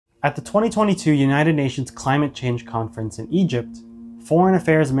At the 2022 United Nations Climate Change Conference in Egypt, Foreign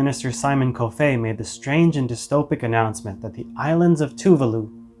Affairs Minister Simon Kofe made the strange and dystopic announcement that the islands of Tuvalu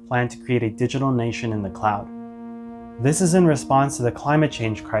plan to create a digital nation in the cloud. This is in response to the climate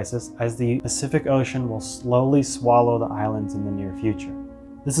change crisis, as the Pacific Ocean will slowly swallow the islands in the near future.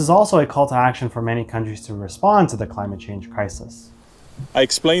 This is also a call to action for many countries to respond to the climate change crisis. I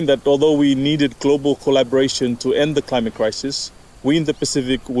explained that although we needed global collaboration to end the climate crisis, we in the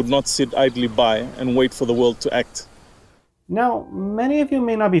Pacific would not sit idly by and wait for the world to act. Now, many of you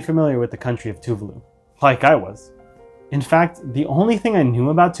may not be familiar with the country of Tuvalu, like I was. In fact, the only thing I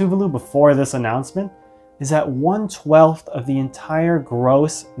knew about Tuvalu before this announcement is that 1/12 of the entire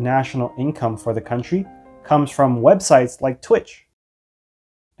gross national income for the country comes from websites like Twitch.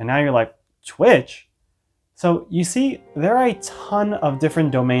 And now you're like, Twitch? So you see, there are a ton of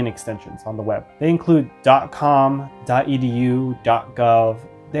different domain extensions on the web. They include .com, .edu, .gov.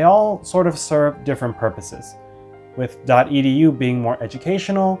 They all sort of serve different purposes, with .edu being more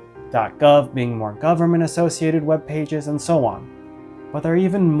educational, .gov being more government-associated web pages, and so on. But there are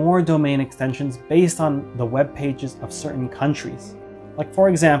even more domain extensions based on the web pages of certain countries. Like, for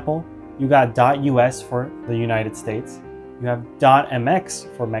example, you got .us for the United States, you have .mx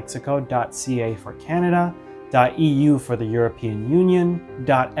for Mexico, .ca for Canada, .eu for the European Union,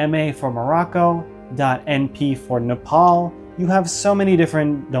 .ma for Morocco, .np for Nepal. You have so many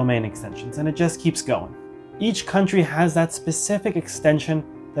different domain extensions, and it just keeps going. Each country has that specific extension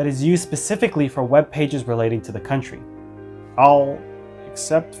that is used specifically for web pages relating to the country. All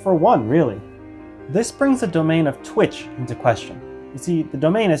except for one, really. This brings the domain of Twitch into question. You see, the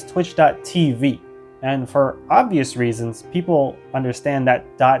domain is twitch.tv, and for obvious reasons, people understand that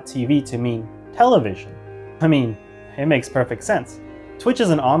 .tv to mean television. I mean, it makes perfect sense. Twitch is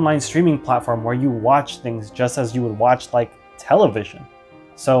an online streaming platform where you watch things just as you would watch, like, television.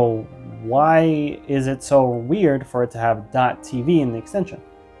 So why is it so weird for it to have .tv in the extension?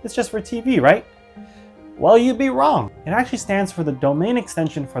 It's just for TV, right? Well, you'd be wrong. It actually stands for the domain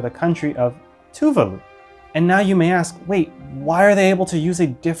extension for the country of Tuvalu. And now you may ask, wait, why are they able to use a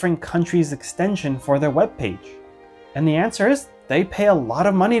different country's extension for their web page? And the answer is, they pay a lot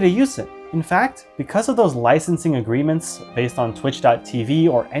of money to use it. In fact, because of those licensing agreements based on twitch.tv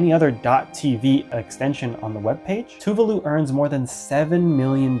or any other .tv extension on the web page, Tuvalu earns more than $7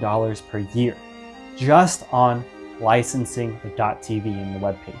 million per year just on licensing the .tv in the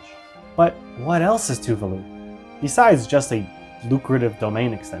web page. But what else is Tuvalu, besides just a lucrative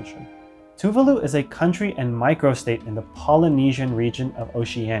domain extension? Tuvalu is a country and microstate in the Polynesian region of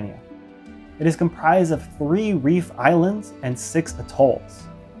Oceania. It is comprised of 3 reef islands and 6 atolls.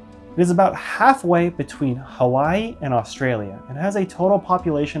 It is about halfway between Hawaii and Australia and has a total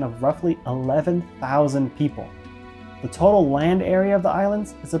population of roughly 11,000 people. The total land area of the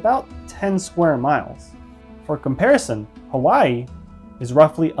islands is about 10 square miles. For comparison, Hawaii is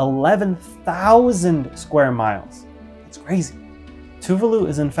roughly 11,000 square miles. That's crazy. Tuvalu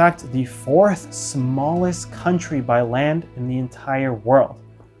is in fact the 4th smallest country by land in the entire world,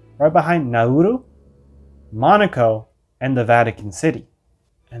 right behind Nauru, Monaco, and the Vatican City.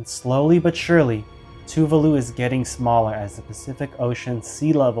 And slowly but surely, Tuvalu is getting smaller as the Pacific Ocean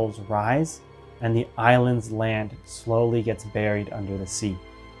sea levels rise and the island's land slowly gets buried under the sea.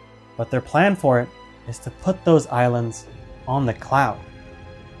 But their plan for it is to put those islands on the cloud.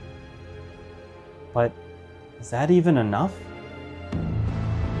 But is that even enough?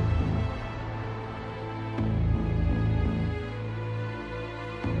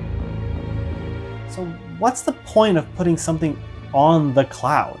 So what's the point of putting something on the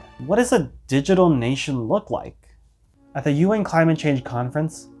cloud? What does a digital nation look like? At the UN Climate Change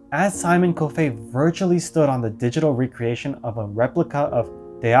Conference, as Simon Kofe virtually stood on the digital recreation of a replica of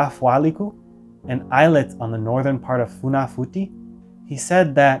Teahualiku, an islet on the northern part of Funafuti, he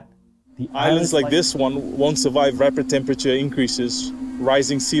said that the islands like this one won't survive rapid temperature increases,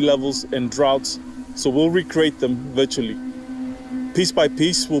 rising sea levels, and droughts, so we'll recreate them virtually. Piece by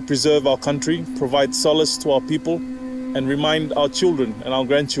piece, we'll preserve our country, provide solace to our people, and remind our children and our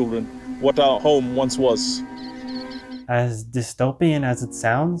grandchildren what our home once was. As dystopian as it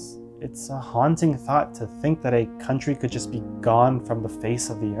sounds, it's a haunting thought to think that a country could just be gone from the face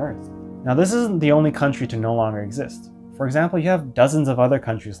of the earth. Now, this isn't the only country to no longer exist. For example, you have dozens of other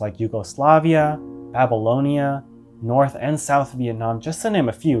countries like Yugoslavia, Babylonia, North and South Vietnam, just to name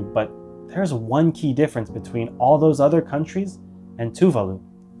a few, but there's one key difference between all those other countries and Tuvalu,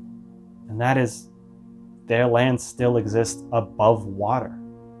 and that is their land still exists above water.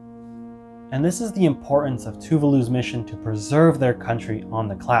 And this is the importance of Tuvalu's mission to preserve their country on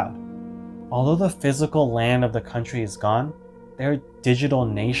the cloud. Although the physical land of the country is gone, their digital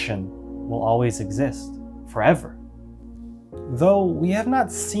nation will always exist, forever. Though we have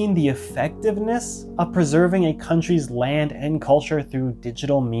not seen the effectiveness of preserving a country's land and culture through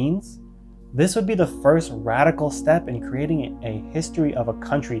digital means, this would be the first radical step in creating a history of a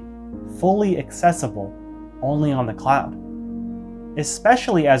country fully accessible only on the cloud.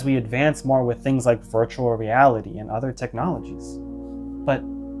 Especially as we advance more with things like virtual reality and other technologies. But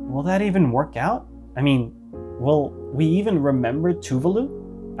will that even work out? I mean, will we even remember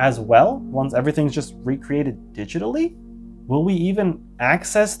Tuvalu as well once everything's just recreated digitally? Will we even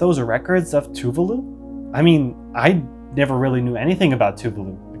access those records of Tuvalu? I mean, I never really knew anything about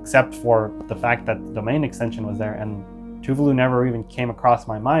Tuvalu, except for the fact that the domain extension was there, and Tuvalu never even came across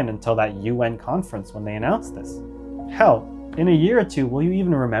my mind until that UN conference when they announced this. Hell, in a year or two, will you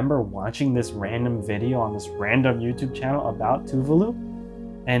even remember watching this random video on this random YouTube channel about Tuvalu?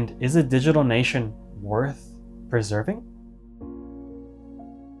 And is a digital nation worth preserving?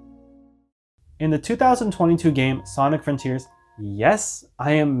 In the 2022 game Sonic Frontiers, yes,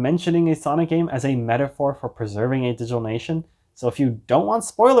 I am mentioning a Sonic game as a metaphor for preserving a digital nation. So if you don't want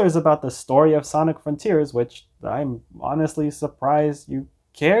spoilers about the story of Sonic Frontiers, which I'm honestly surprised you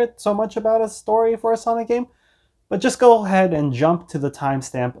cared so much about a story for a Sonic game, but just go ahead and jump to the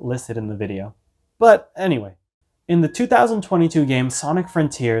timestamp listed in the video. But anyway, in the 2022 game Sonic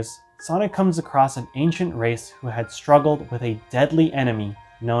Frontiers, Sonic comes across an ancient race who had struggled with a deadly enemy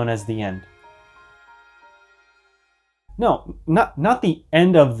known as the End. No, not the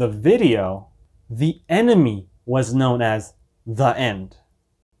end of the video. The enemy was known as the End.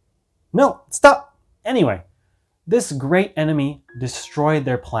 No, stop! Anyway, this great enemy destroyed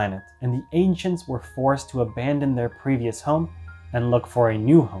their planet, and the ancients were forced to abandon their previous home and look for a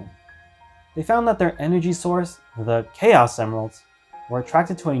new home. They found that their energy source, the Chaos Emeralds, were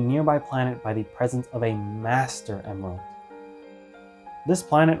attracted to a nearby planet by the presence of a Master Emerald. This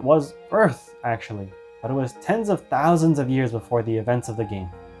planet was Earth, actually, but it was tens of thousands of years before the events of the game.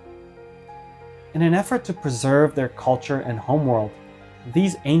 In an effort to preserve their culture and homeworld,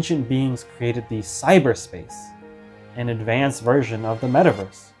 these ancient beings created the cyberspace, an advanced version of the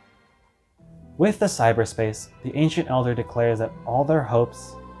metaverse. With the cyberspace, the ancient elder declares that all their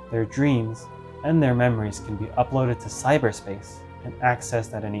hopes, their dreams, and their memories can be uploaded to cyberspace and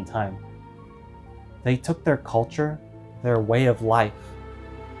accessed at any time. They took their culture, their way of life,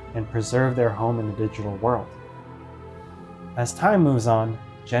 and preserved their home in the digital world. As time moves on,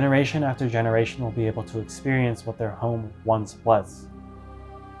 generation after generation will be able to experience what their home once was.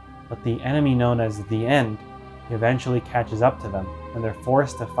 But the enemy known as the End eventually catches up to them, and they're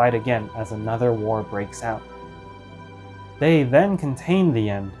forced to fight again as another war breaks out. They then contain the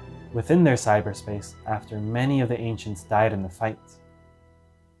End within their cyberspace after many of the ancients died in the fight.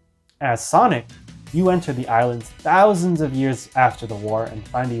 As Sonic, you enter the islands thousands of years after the war and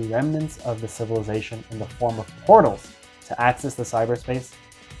find the remnants of the civilization in the form of portals to access the cyberspace,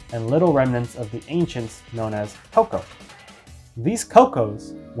 and little remnants of the ancients known as Koco. These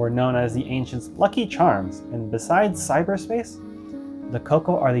Kocos were known as the ancients' lucky charms, and besides cyberspace, the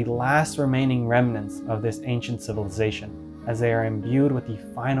Koco are the last remaining remnants of this ancient civilization, as they are imbued with the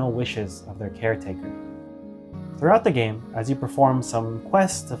final wishes of their caretaker. Throughout the game, as you perform some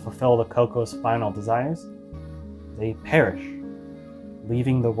quests to fulfill the Koco's final desires, they perish,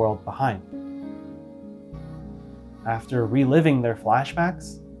 leaving the world behind. After reliving their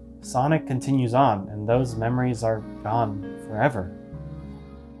flashbacks, Sonic continues on, and those memories are gone forever.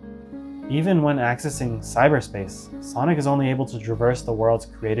 Even when accessing cyberspace, Sonic is only able to traverse the worlds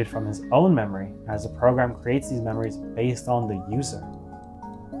created from his own memory, as the program creates these memories based on the user.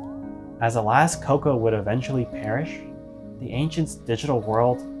 As the last Koco would eventually perish, the ancients' digital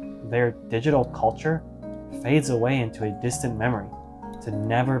world, their digital culture, fades away into a distant memory to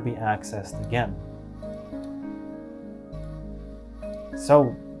never be accessed again.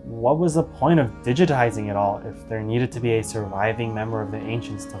 So, what was the point of digitizing it all if there needed to be a surviving member of the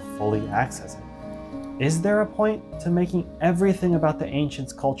ancients to fully access it? Is there a point to making everything about the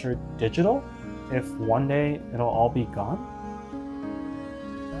ancients' culture digital if one day it'll all be gone?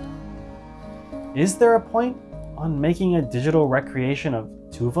 Is there a point on making a digital recreation of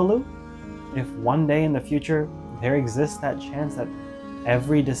Tuvalu if one day in the future there exists that chance that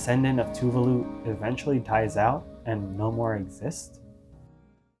every descendant of Tuvalu eventually dies out and no more exists?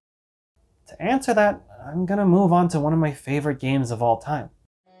 To answer that, I'm gonna move on to one of my favorite games of all time.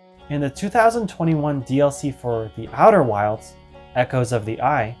 In the 2021 DLC for The Outer Wilds, Echoes of the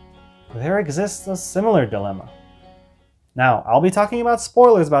Eye, there exists a similar dilemma. Now, I'll be talking about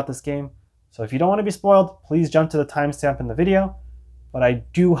spoilers about this game, so if you don't want to be spoiled, please jump to the timestamp in the video, but I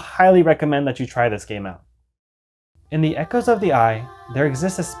do highly recommend that you try this game out. In the Echoes of the Eye, there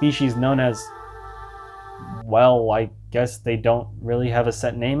exists a species known as, well, I guess they don't really have a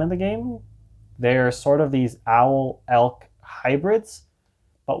set name in the game. They're sort of these owl-elk hybrids,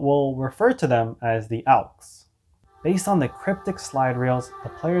 but we'll refer to them as the owlks. Based on the cryptic slide reels, the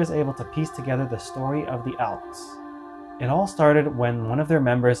player is able to piece together the story of the owlks. It all started when one of their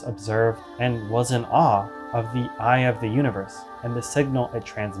members observed and was in awe of the Eye of the Universe and the signal it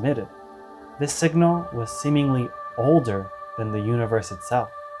transmitted. This signal was seemingly older than the universe itself.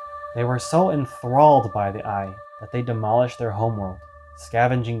 They were so enthralled by the Eye that they demolished their homeworld,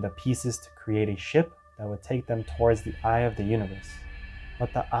 scavenging the pieces to create a ship that would take them towards the Eye of the Universe.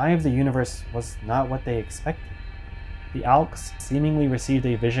 But the Eye of the Universe was not what they expected. The owlks seemingly received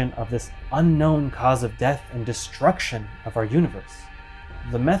a vision of this unknown cause of death and destruction of our universe.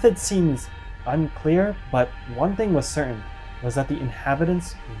 The method seems unclear, but one thing was certain, was that the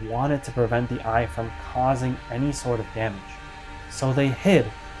inhabitants wanted to prevent the Eye from causing any sort of damage. So they hid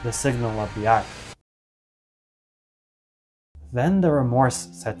the signal of the Eye. Then the remorse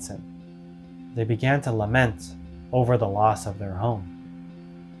sets in. They began to lament over the loss of their home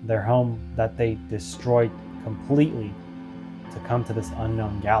that they destroyed completely to come to this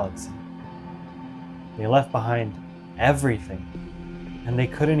unknown galaxy. They left behind everything, and they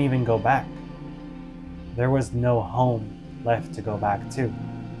couldn't even go back. There was no home left to go back to.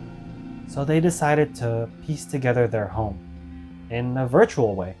 So they decided to piece together their home in a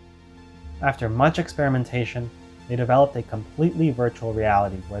virtual way. After much experimentation, they developed a completely virtual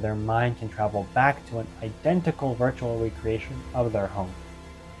reality where their mind can travel back to an identical virtual recreation of their home.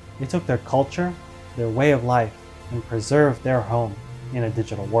 They took their culture, their way of life, and preserved their home in a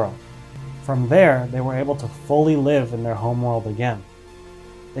digital world. From there, they were able to fully live in their homeworld again.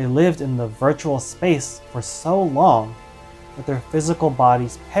 They lived in the virtual space for so long that their physical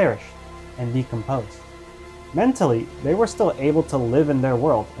bodies perished and decomposed. Mentally, they were still able to live in their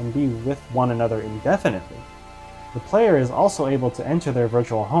world and be with one another indefinitely. The player is also able to enter their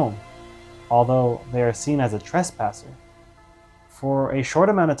virtual home, although they are seen as a trespasser. For a short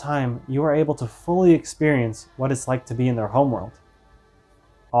amount of time, you are able to fully experience what it's like to be in their homeworld,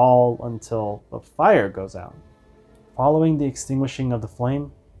 all until the fire goes out. Following the extinguishing of the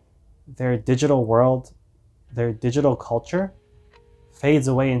flame, their digital world, their digital culture, fades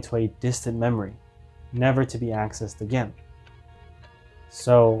away into a distant memory, never to be accessed again.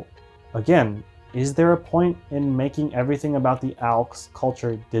 So, again, is there a point in making everything about the owlks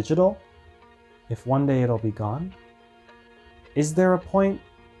culture digital, if one day it'll be gone? Is there a point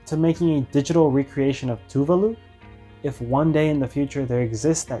to making a digital recreation of Tuvalu, if one day in the future there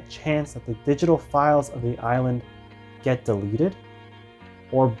exists that chance that the digital files of the island get deleted,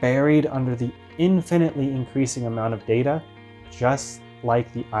 or buried under the infinitely increasing amount of data, just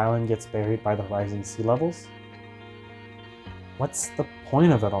like the island gets buried by the rising sea levels? What's the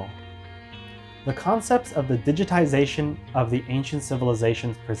point of it all? The concepts of the digitization of the ancient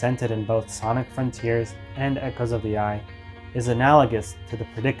civilizations presented in both Sonic Frontiers and Echoes of the Eye is analogous to the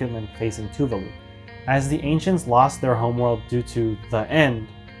predicament facing Tuvalu. As the ancients lost their homeworld due to the end,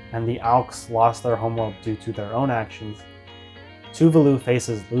 and the owlks lost their homeworld due to their own actions, Tuvalu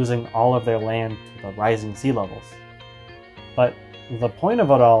faces losing all of their land to the rising sea levels. But the point of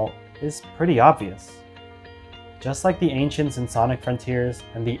it all is pretty obvious. Just like the ancients in Sonic Frontiers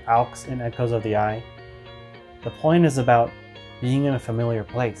and the owlks in Echoes of the Eye, the point is about being in a familiar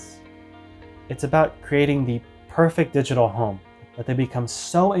place. It's about creating the perfect digital home that they become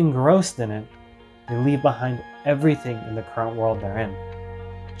so engrossed in it, they leave behind everything in the current world they're in,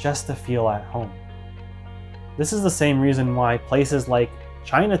 just to feel at home. This is the same reason why places like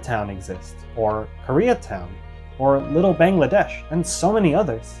Chinatown exist, or Koreatown, or Little Bangladesh, and so many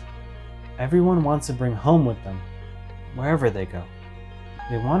others. Everyone wants to bring home with them, wherever they go.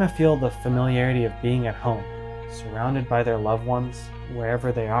 They want to feel the familiarity of being at home, surrounded by their loved ones,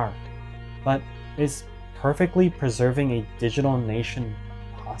 wherever they are. But is perfectly preserving a digital nation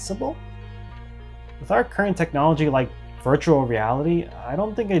possible? With our current technology like virtual reality, I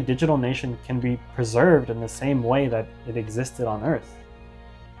don't think a digital nation can be preserved in the same way that it existed on Earth.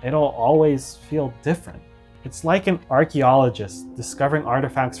 It'll always feel different. It's like an archaeologist discovering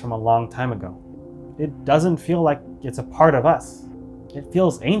artifacts from a long time ago. It doesn't feel like it's a part of us. It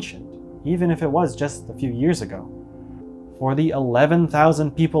feels ancient, even if it was just a few years ago. For the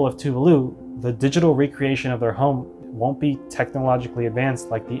 11,000 people of Tuvalu, the digital recreation of their home won't be technologically advanced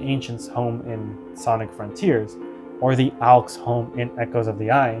like the ancients' home in Sonic Frontiers, or the owlks' home in Echoes of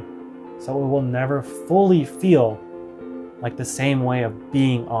the Eye, so it will never fully feel like the same way of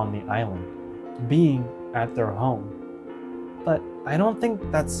being on the island, being at their home. But I don't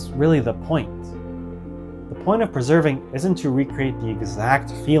think that's really the point. The point of preserving isn't to recreate the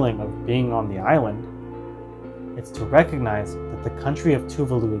exact feeling of being on the island. It's to recognize that the country of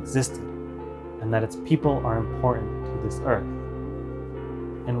Tuvalu existed and that its people are important to this earth.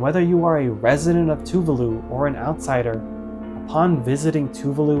 And whether you are a resident of Tuvalu or an outsider, upon visiting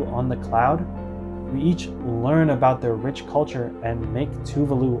Tuvalu on the cloud, we each learn about their rich culture and make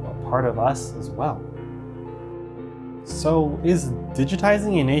Tuvalu a part of us as well. So is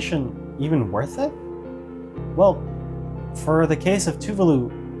digitizing a nation even worth it? Well, for the case of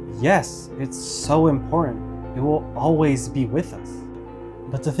Tuvalu, yes, it's so important. It will always be with us.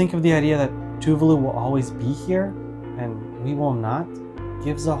 But to think of the idea that Tuvalu will always be here and we will not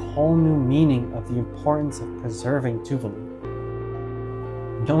gives a whole new meaning of the importance of preserving Tuvalu.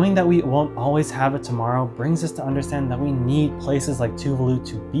 Knowing that we won't always have it tomorrow brings us to understand that we need places like Tuvalu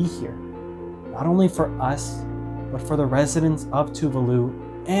to be here, not only for us, but for the residents of Tuvalu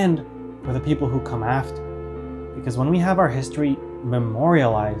and for the people who come after. Because when we have our history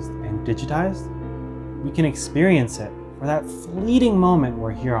memorialized and digitized, we can experience it for that fleeting moment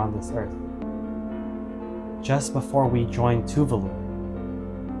we're here on this earth, just before we join Tuvalu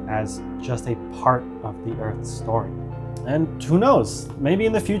as just a part of the Earth's story. And who knows, maybe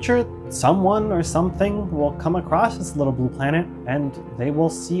in the future, someone or something will come across this little blue planet and they will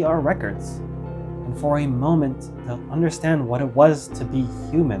see our records. And for a moment, they'll understand what it was to be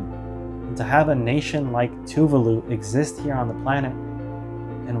human and to have a nation like Tuvalu exist here on the planet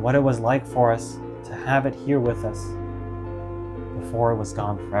and what it was like for us to have it here with us before it was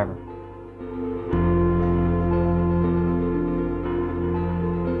gone forever.